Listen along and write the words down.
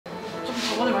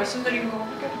전에 말씀드린 거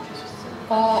해결이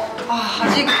되셨어요?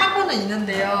 아직 하고는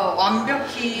있는데요.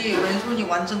 완벽히 왼손이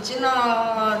완전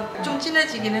좀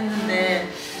진해지긴 했는데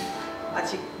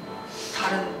아직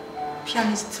다른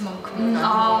피아니스트만큼은 아닌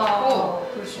것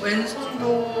같고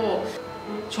왼손도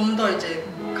좀 더 이제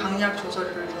강약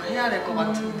조절을 더 해야 될 것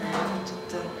같은데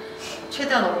어쨌든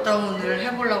최대한 업다운을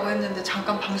해보려고 했는데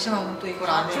잠깐 방심하면 또 이걸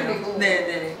안 해요.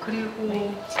 네네.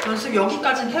 그리고 연습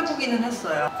여기까지는 해보기는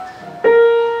했어요.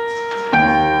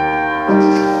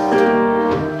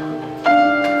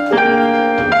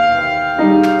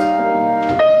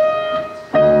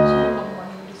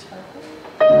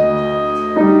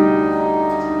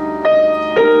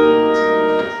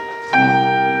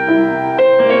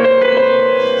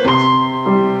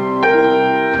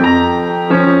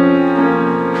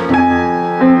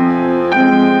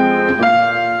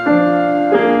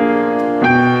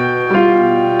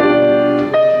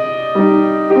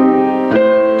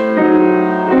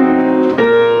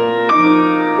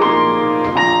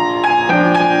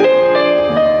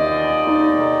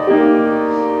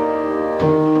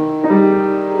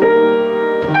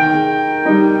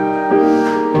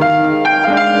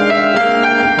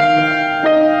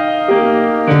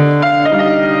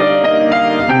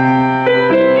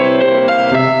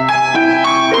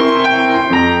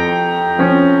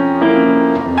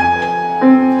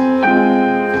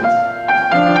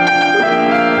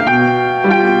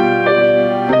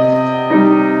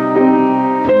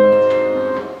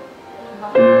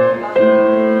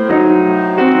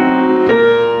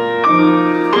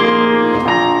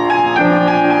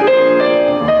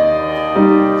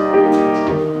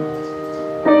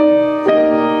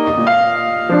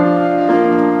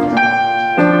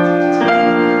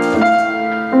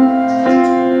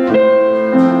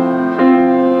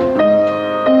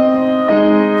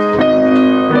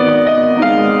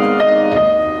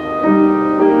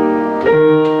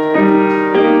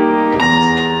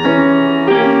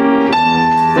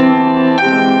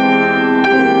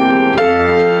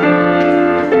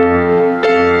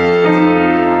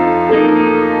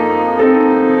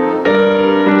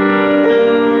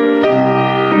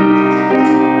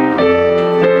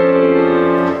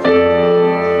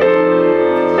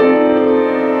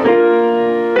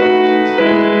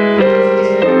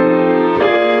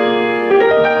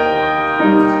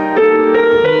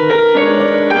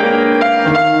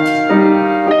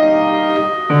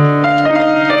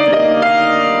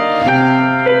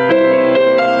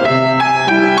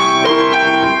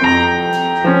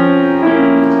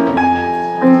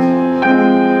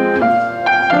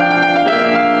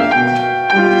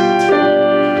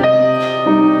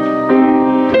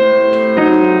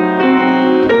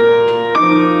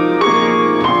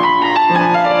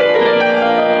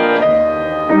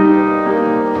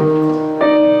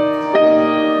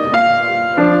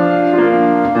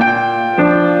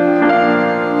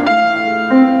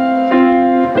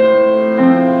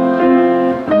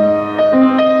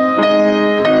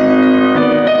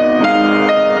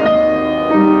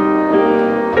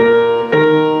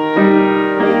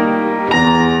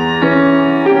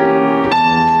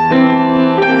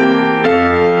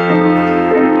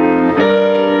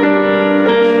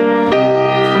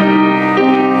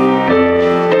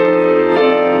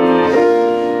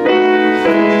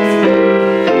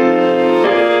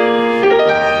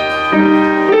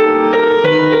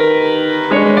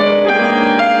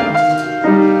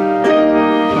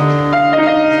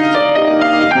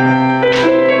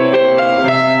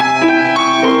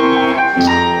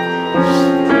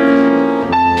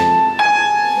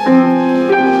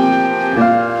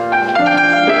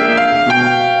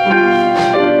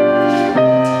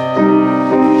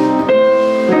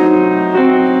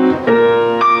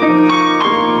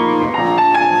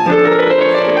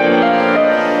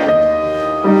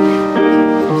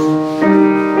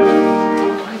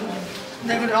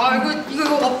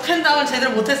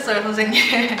 제대로 못했어요, 선생님.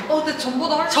 근데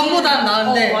전보다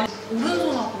나은데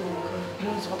오른손하고 그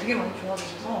밸런스가 되게 많이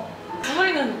좋아지셔서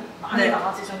소리는 많이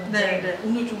나아지셨는데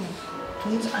오늘 좀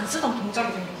안 쓰던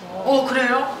동작이 생겨서.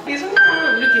 그래요? 이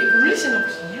손목을 이렇게 올리시는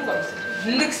혹시 이유가 있어요?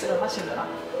 릴렉스를 하시느라?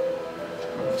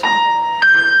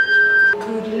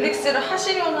 그 릴렉스를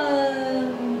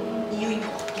하시려는 이유인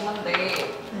것 같긴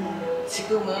한데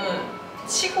지금은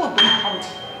치고 너무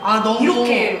바로 너무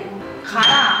이렇게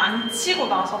가라앉히고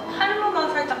나서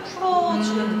팔로만 살짝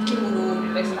풀어주는 느낌으로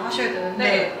릴렉스를 하셔야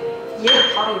되는데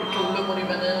얘를 바로 이렇게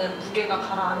올려버리면은 무게가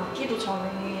가라앉기도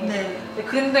전에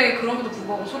근데 그럼에도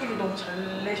불구하고 소리를 너무 잘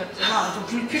내셨지만 좀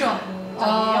불필요한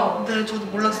동작이에요. 네, 저도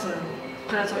몰랐어요.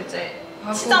 그래서 이제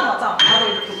치자마자 바로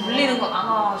이렇게 올리는 건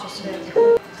안 하셨으면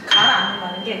좋겠고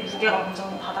가라앉는다는 게 무게가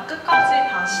완전 바닥 끝까지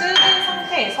다 실린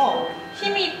상태에서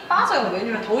힘이 빠져요.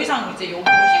 왜냐면 더 이상 이제 여기로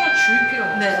힘을 줄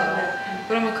필요는 없어요.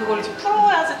 그러면 그걸 이제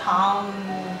풀어야지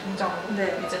다음 동작으로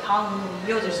이제 다음으로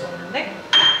이어질 수 있는데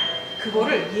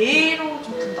그거를 얘로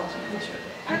좀 든다고 생각하셔야 돼요.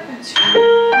 팔꿈치.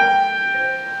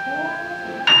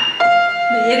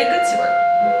 근데 얘를 끊지 말고.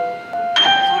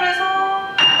 솔에서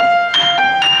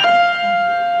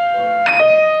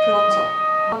그렇죠.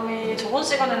 그다음에 저번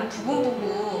시간에는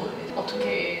부분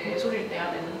어떻게 소리를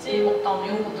내야 되는지 업다운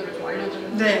이런 것들을 좀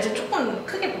알려드렸는데 이제 조금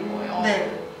크게 본 거예요.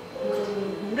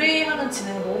 그 노래하는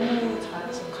지능을 너무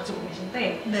잘 지금 가지고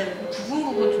계신데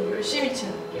부분 좀 열심히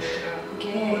치는 느낌이 들어요.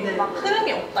 그게 막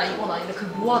흐름이 없다 이건 아닌데 그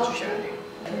모아주셔야 돼요.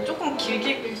 조금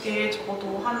길게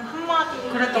적어도 한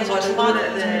마디에서 두 마디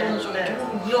정도는 좀 이렇게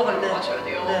이어가려고 하셔야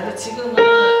돼요. 근데 지금은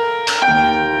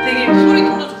되게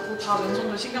소리톤도 좋고 다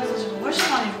왼손도 신경 쓰시고 훨씬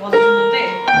많이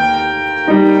좋아지셨는데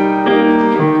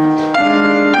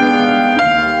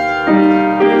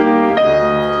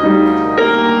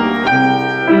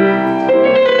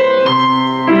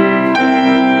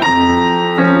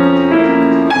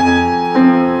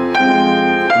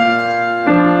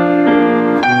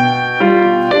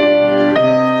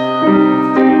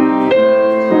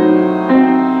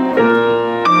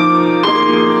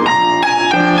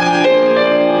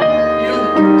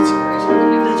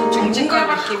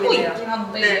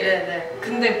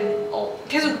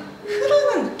계속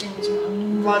흐르는 느낌이 좀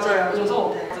안 맞아요.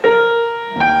 그래서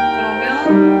그러면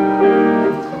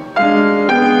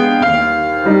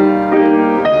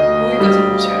여기까지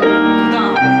보셔야 돼요.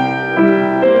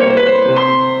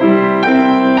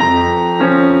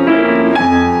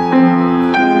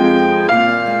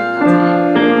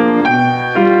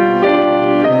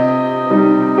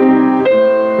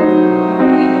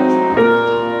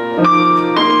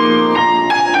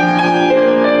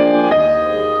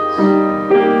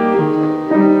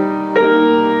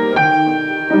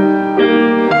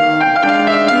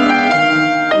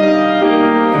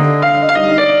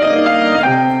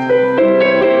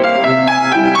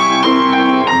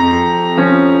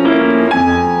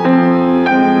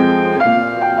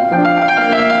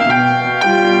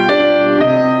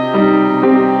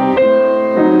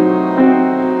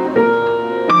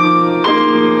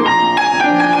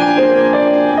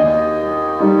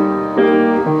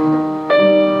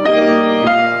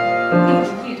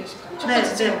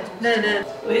 그 다음에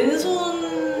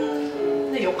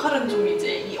왼손의 역할은 좀 이제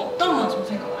이 업다운만 좀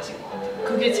생각하신 것 같아요.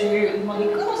 그게 제일 음악이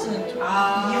끊어지는 좀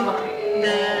이유가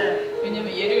되게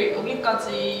왜냐면 얘를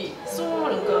여기까지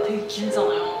솔 음가가 되게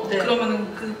길잖아요.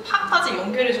 그러면은 그 파까지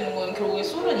연결해주는 건 결국에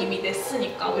솔은 이미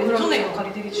냈으니까 왼손의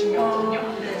역할이 되게 중요하거든요.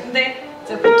 근데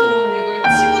이제 보통 이걸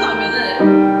치고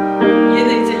나면은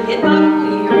얘는 이제 얘 따르고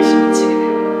얘 열심히 치게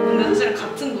돼요. 근데 사실은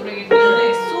같은 노래이기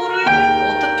때문에 솔을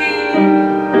어떻게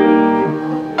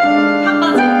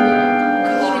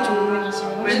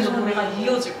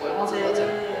이어질 거예요. 맞아요.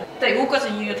 일단 이거까지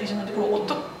이해가 되셨는데 그럼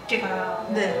어떻게 가야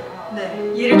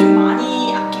얘를 좀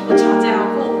많이 아끼고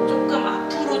자제하고 조금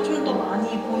앞으로 좀 더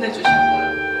많이 보내주실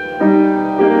거예요.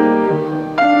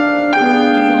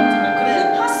 그리고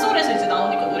파솔에서 이제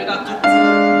나오니까 노래가 같이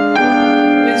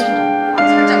왼손도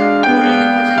살짝 올리는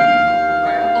거지.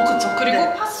 그쵸.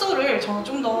 그리고 파솔을 저는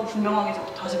좀 더 분명하게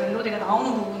잡고 다시 멜로디가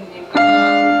나오는 부분이니까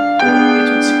이게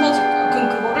좀 짚어질 거예요. 그럼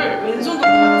그거를 왼손도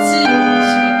같이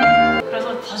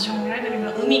다시 정리를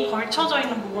해드리면 음이 걸쳐져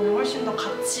있는 부분을 훨씬 더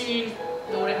같이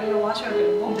노래하려고 하셔야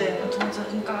되는 거. 두 번째는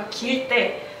음가가 길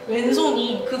때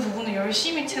왼손이 그 부분을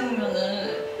열심히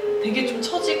채우면은 되게 좀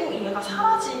처지고 얘가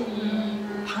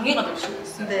방해가 될 수가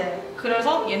있어요.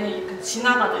 그래서 얘는 약간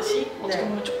지나가듯이 어떻게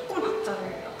보면 조금 박자를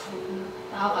앞으로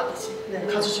나아가듯이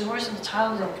가주시면 훨씬 더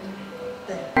자연스럽게 됩니다.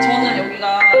 저는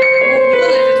여기가 이거는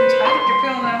이제 좀 자유롭게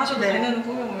표현을 하셔도 되는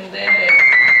꾸며물인데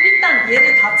일단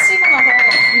얘를 다 치고 나서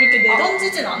이렇게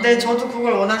내던지진 않아요. 저도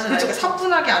그걸 원하시는 거예요.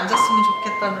 사뿐하게 앉았으면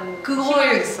좋겠다는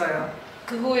그거에 있어요.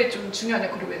 그거에 좀 중요한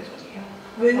역할이 왼손이에요.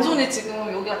 왼손이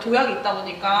지금 여기가 도약이 있다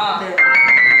보니까 되게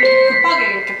급하게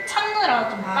이렇게 찾느라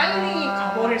좀 빨리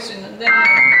가버릴 수 있는데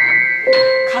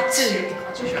같이 이렇게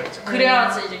가주셔야죠.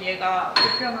 그래야지 이제 얘가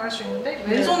그 표현을 할 수 있는데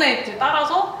왼손에 이제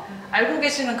따라서 알고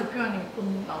계시는 그 표현이 못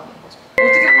나오는 거죠.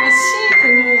 어떻게 보면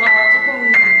시도가 조금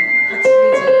같이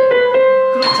되지.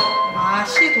 그렇죠.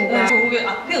 시도가. 저게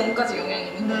앞에 음까지 영향이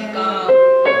있는 거니까.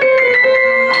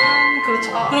 그렇죠.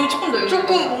 그럼 조금 더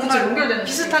조금 뭔가 연결되는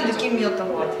비슷한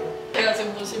느낌이었던 것 같아요. 제가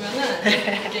지금 보시면은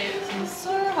이게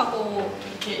솔하고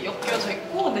이렇게 엮여져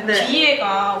있고, 근데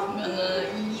뒤에가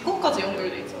보면은 이것까지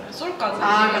연결돼 있잖아요. 솔까지.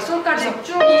 그러니까 솔까지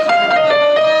쭉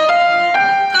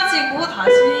가지고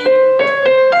다시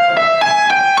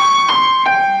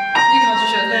이렇게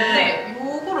가주셔야 되는데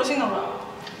요거를 생각을 안 하고.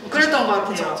 그랬던 것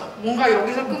같아요. 그쵸? 뭔가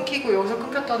여기서 끊기고 여기서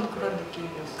끊겼다는 그런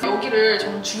느낌이었어요. 여기를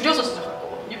저는 줄여서 시작할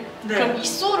거거든요. 네. 그럼 이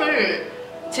솔을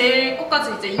제일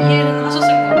끝까지 이제 이해는 하셨을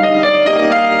거예요.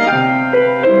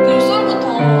 그럼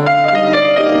솔부터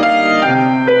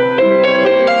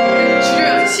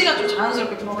줄여야지 시가 좀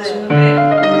자연스럽게 들어가시는데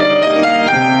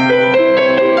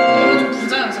이거 좀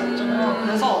부자연스럽잖아요.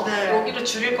 그래서 네. 여기를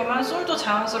줄일 거면 솔도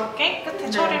자연스럽게 끝에 네.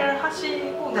 처리를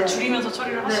하시고 그러니까 네. 줄이면서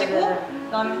처리를 하시고 네.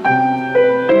 그다음에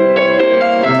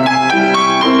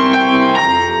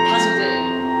다시 이제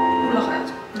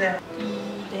올라가야죠. 네. 이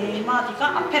네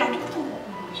마디가 앞에랑 똑같은 거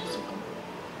보셨을까요?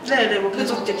 네네, 뭐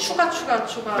계속 이제 추가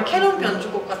캐논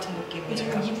변주곡 같은 이제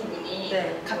느낌이에요. 이 부분이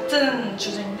네. 같은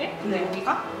주제인데 근데 네.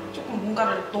 여기가 조금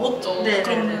뭔가를 넣었죠. 네,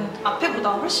 그러면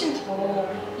앞에보다 훨씬 더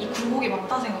이 굴곡이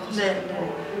많다 생각하시면 네,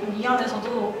 돼요. 그럼 이 안에서도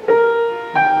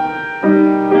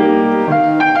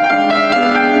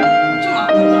좀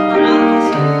앞으로 갔다가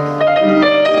다시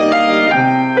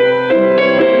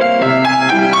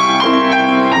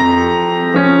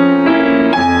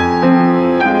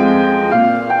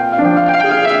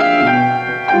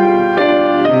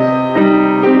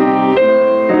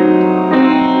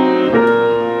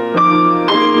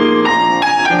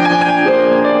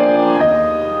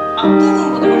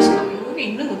앞부분보다 훨씬 더 여유가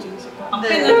있는 것도 있을 거예요.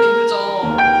 앞에는 네. 비교적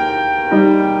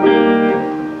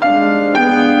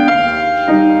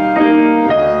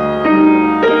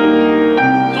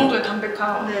이 정도의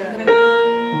담백함. 네. 여기는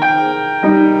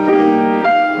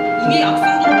이미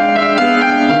악상도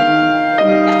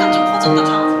약간 좀 커졌다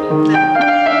작아서. 네.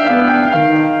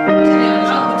 그게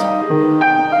아니라 그쵸?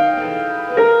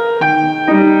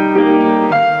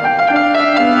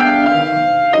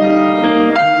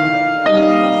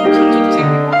 강조도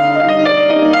생기고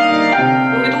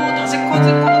여기도 다시 커질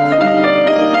것 같으면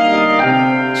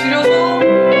줄여서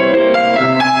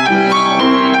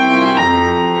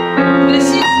근데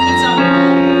C 줄이지 않고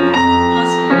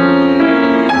다시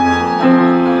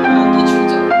부르다가 또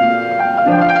줄죠.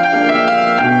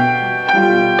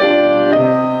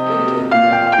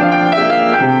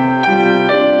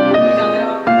 이게 아니라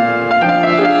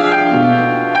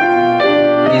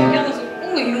이게 하면서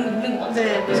뭔가 이런 거 있는 것 같아요.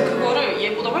 네. 그래서 그거를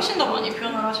얘보다 훨씬 더 많이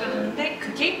표현을 하셔야 되는데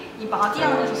그게 이 마디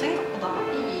안에서 생각보다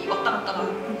이 왔다 갔다가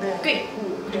네. 꽤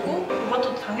있고 그리고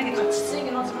음악도 당연히 같이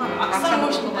쓰이긴 하지만 악상이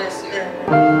훨씬 더 많이 쓰여요. 네.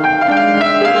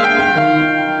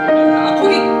 아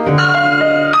거기 전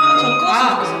끊었으면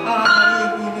좋겠어요.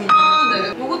 이거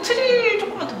네. 요거 트릴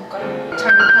조금만 더 볼까요?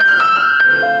 잘 못하죠.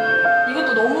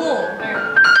 이것도 너무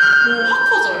확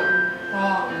커져요. 와.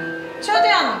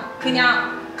 최대한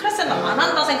그냥 크레센도 안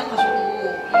한다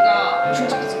생각하시고 얘가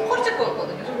중첩돼서 커질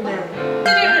거였거든요. 네.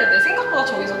 트릴을 내 생각보다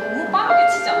저기서 너무 빠르게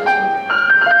치지 않으셔도 돼요.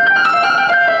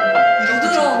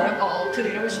 부드러운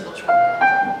트릴이 훨씬 더 좋아요.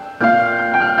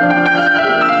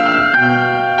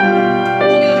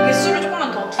 거기서 개수를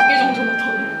조금만 더, 2개 정도만 더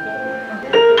넣고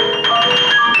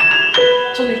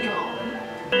저는 이렇게 나오거든요.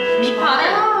 미파를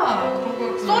그런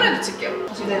거였구나. 솔에 붙일게요.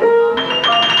 다시 네.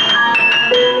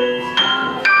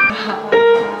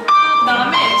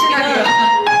 그다음에 진하게요.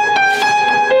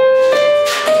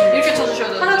 이렇게 쳐주셔야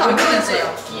돼요. 하나도 안 왜 끊어지세요.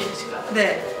 끊어지세요? 이해되실까요?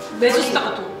 네.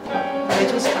 메조스타카토.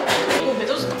 메조스타. 이거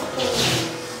메조스타카토.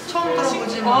 처음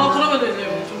들어보지만. 아 그러면 되죠.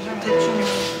 좀 잘. 대충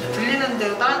들리는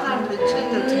대로 다른 사람들이 치는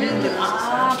대로 들리는 대로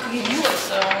있었어요. 아 그게 이유가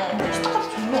있어요. 스타카토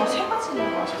종류가 3가지인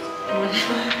거 아셨어요?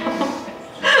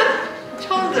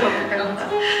 처음 들어볼까요? 잘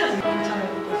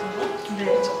알고 계세요? 네.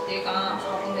 그렇죠. 얘가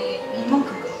 4분의 이만큼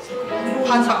끊었어요.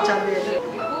 반 박자인데. 네,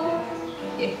 그리고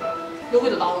얘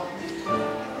여기도 나오고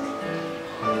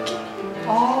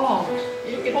아.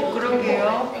 이렇게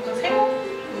그러게요. 약간 세모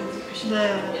표시. 네.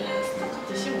 얘는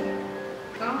스타카토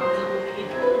 15가 4분의 1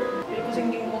 이렇게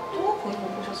생긴 것도 거의 못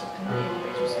보셨을 텐데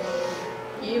얘를 해줬어요.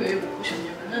 얘 왜 못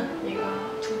보셨냐면은 얘가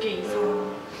 2개 이상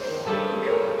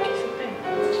이렇게 있을 때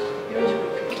이런 식으로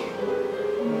이렇게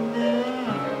네.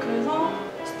 그래서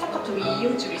스타카토 위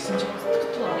이음줄이 있으면 저는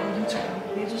스타카토 아니면 이음줄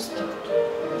메조 스타카토.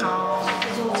 아.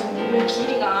 그래서 지금 이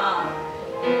길이가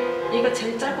얘가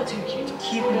제일 짧고 제일 길죠.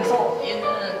 그래서 얘는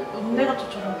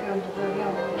음대가토처럼 표현도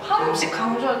하고요. 한음씩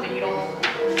강조할 때 이런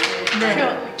네.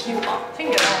 표현 기호가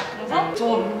생겨요. 그래서 저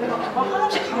음대가토가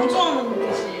한음씩 강조하는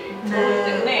뜻이 들어오기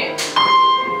때문에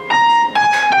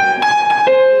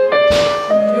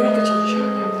이렇게 쳐주셔야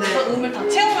돼요. 네. 그래서 음을 다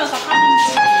채우면서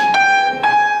하는지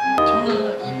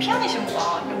저는 이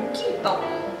피아니시모가 여기 있다고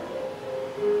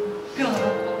표현을 할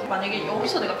것 같아요. 만약에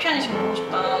여기서 내가 피아니시모 하고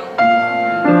싶다.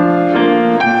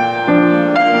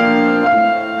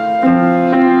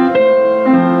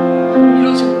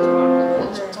 이런 식으로 들어갈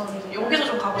거고 저는 여기서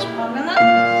좀 가고 싶어 하면은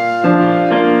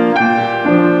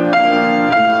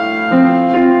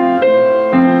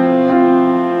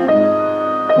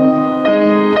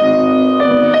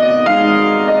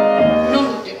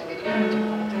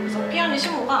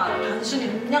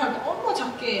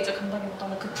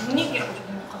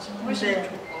하시면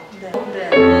좋을 것 같아요. 네.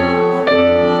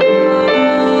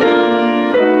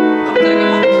 갑자기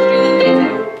확 줄이는 게 이제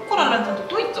포코랄란텐도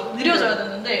또 있죠. 느려져야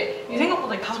되는데 이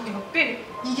생각보다 이 5개가 꽤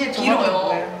이게 길어요.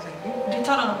 뭐예요, 선생님?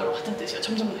 리타라는 거랑 같은 뜻이에요.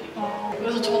 점점 느리고.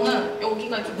 그래서 저는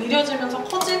여기가 이렇게 느려지면서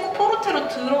커지고 포르테로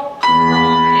들어간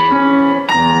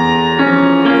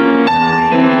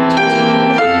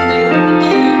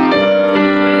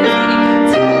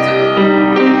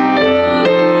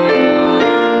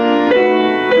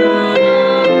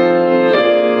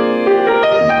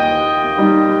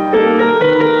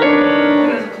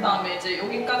다음에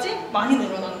많이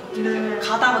늘어나는 거죠. 네.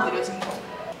 가다가 느려지는 거.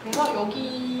 그래서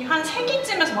여기 한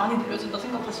 3개쯤에서 많이 느려진다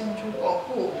생각하시면 좋을 것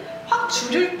같고 확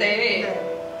줄일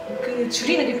때 그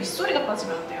줄이는 게 윗소리가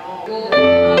빠지면 안 돼요.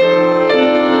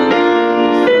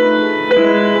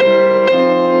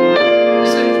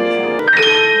 윗소리 들리세요?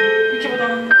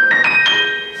 이렇게보다는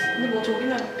근데 뭐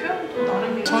저기는 표현도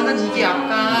나름이 저는 이게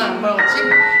약간 뭐라 그러지?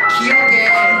 기억에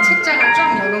책장을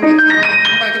쫙 여는 것처럼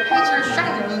뭔가 이렇게 페이지를 쫙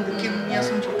여는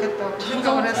느낌이었으면 좋겠다고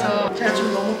생각을 해서 제가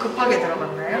좀 너무 급하게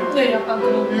들어갔나요? 네, 약간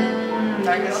그런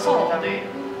알겠습니다.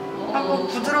 네. 하고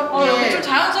부드럽게 좀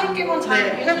자연스럽게만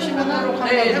잘 해주시면 한번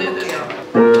네, 해볼게요.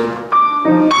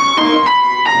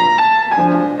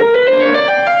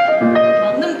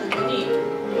 맞는 부분이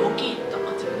여기 딱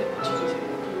같이 맞춰주세요.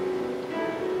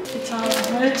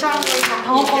 자,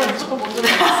 다음번에 무조건 먼저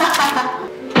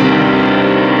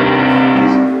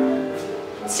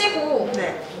치고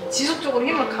지속적으로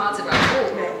힘을 가하지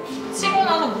말고 치고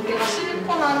나서 무게가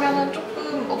실고 나면은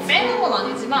조금 뭐 빼는 건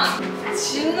아니지만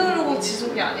지누르고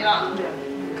지속이 아니라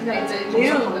그냥 이제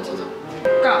내려놓는 거죠.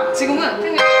 그러니까 지금은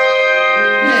그냥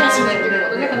이렇게 하시는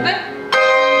느낌이거든요. 근데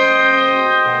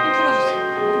힘 풀어주세요.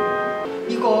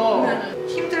 이거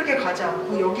힘들게 가지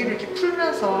않고 여기를 이렇게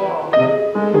풀면서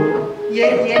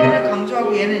얘를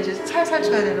강조하고 얘는 이제 살살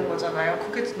쳐야 되는 거잖아요.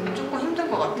 그게 조금 힘든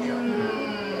것 같아요.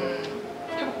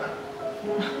 해볼까요?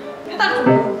 페달을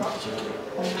좀 봐주실게요.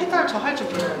 페달 저 할 줄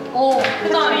몰라요.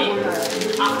 페달이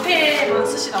앞에만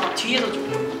쓰시다가 뒤에서 좀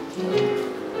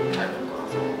밟을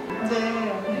거라서. 네.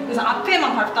 그래서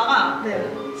앞에만 밟다가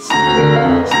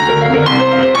그럼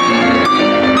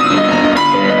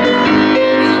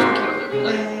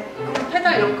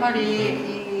페달 역할이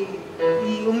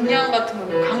이 음량 같은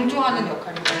걸 강조하는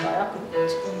역할인 건가요?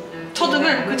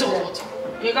 저등을 그쵸.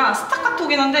 얘가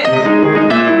스타카토긴 한데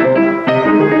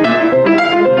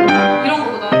이런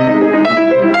거보다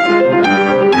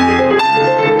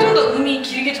좀 더 음이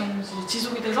길게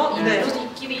지속이 돼서 이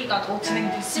길이가 더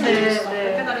진행이 됐으면 좋겠어.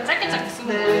 페달을 짧게 쓰는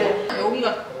거예요.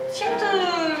 여기가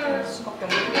힘들 수밖에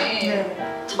없는 게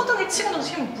첫등에 치고 나서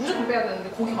힘을 무조건 빼야 되는데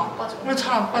거기가 안 빠져요.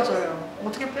 잘 안 빠져요.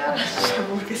 어떻게 빼야 될지 잘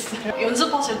모르겠어요.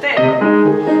 연습하실 때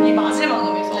이 마지막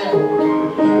음에서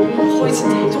거의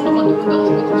진짜 이 정도만 누른다고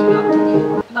생각하시면 안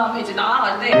돼요. 그 다음에 이제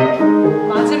나아갈 때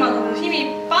마지막 음은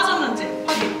힘이 빠졌는지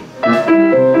확인.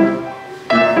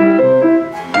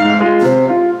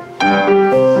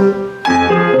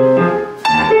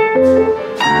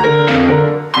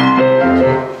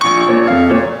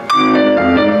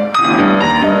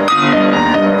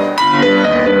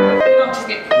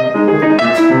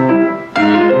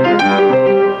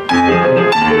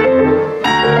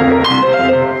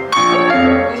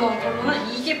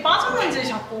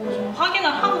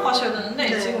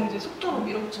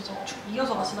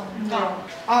 이어서 가시다 보니까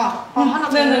하나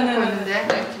더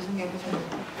있는데 죄송해요.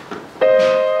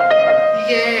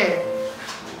 이게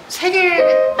 3개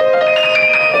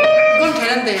이건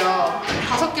되는데요.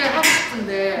 5개 하고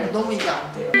싶은데 너무 이게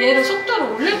안 돼요. 얘를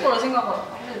속도를 올릴 거라 생각을 하고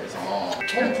그래서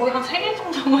저는 거의 한 3개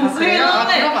정도만 쓰긴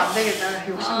한데 그러면 안 되겠다.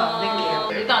 욕심 안 낼게요.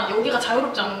 일단 여기가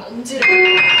자유롭지 않은 엄지를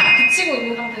붙이고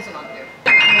있는 상태에서는 안 돼요.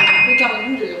 이렇게 하면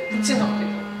힘들죠. 붙인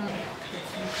상태에서.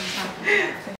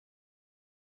 감사합니다.